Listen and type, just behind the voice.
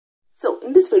So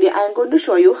in this video, I am going to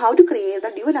show you how to create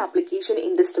the dual application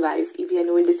in this device. If you are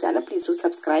new in this channel, please do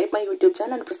subscribe my YouTube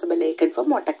channel and press the bell icon for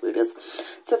more tech videos.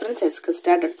 So friends, let's get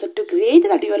started. So to create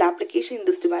the dual application in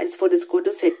this device, for this, go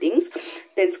to settings,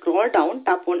 then scroll down,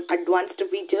 tap on advanced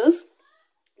features.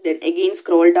 Then again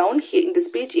scroll down. Here in this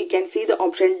page, you can see the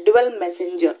option dual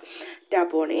messenger.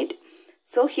 Tap on it.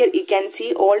 So here you can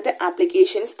see all the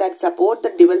applications that support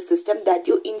the dual system that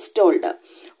you installed.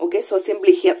 Okay, so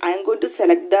simply here I am going to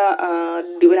select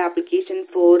the dual application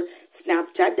for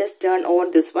Snapchat. Just turn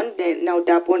on this one. Then now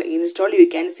tap on install. You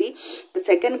can see the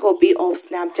second copy of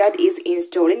Snapchat is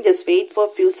installing. Just wait for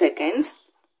a few seconds.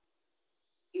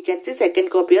 You can see second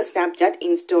copy of Snapchat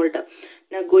installed.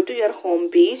 Now go to your home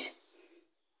page.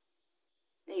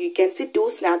 You can see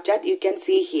two Snapchat you can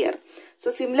see here.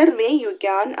 So similar way you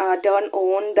can turn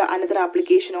on the another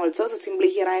application also. So simply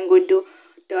here I am going to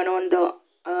turn on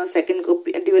the second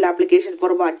copy dual application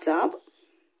for WhatsApp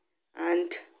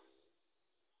and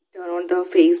turn on the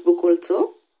Facebook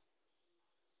also.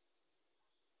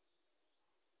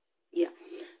 Yeah.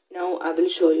 Now I will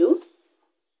show you.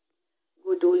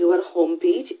 Go to your home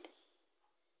page.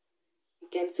 You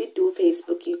can see two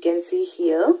Facebook you can see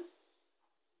here.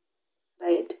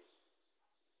 Right,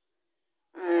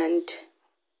 and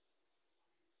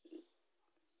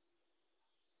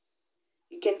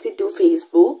you can see two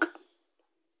Facebook,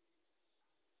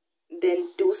 then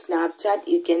two Snapchat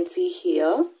you can see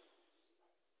here,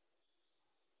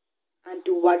 and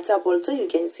two WhatsApp also you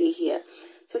can see here.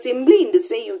 So simply in this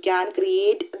way you can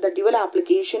create the dual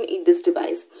application in this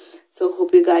device. So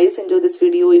hope you guys enjoy this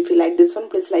video. If you like this one,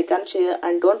 please like and share,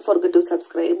 and don't forget to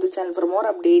subscribe the channel for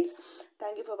more updates.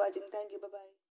 Thank you for watching. Thank you. Bye bye.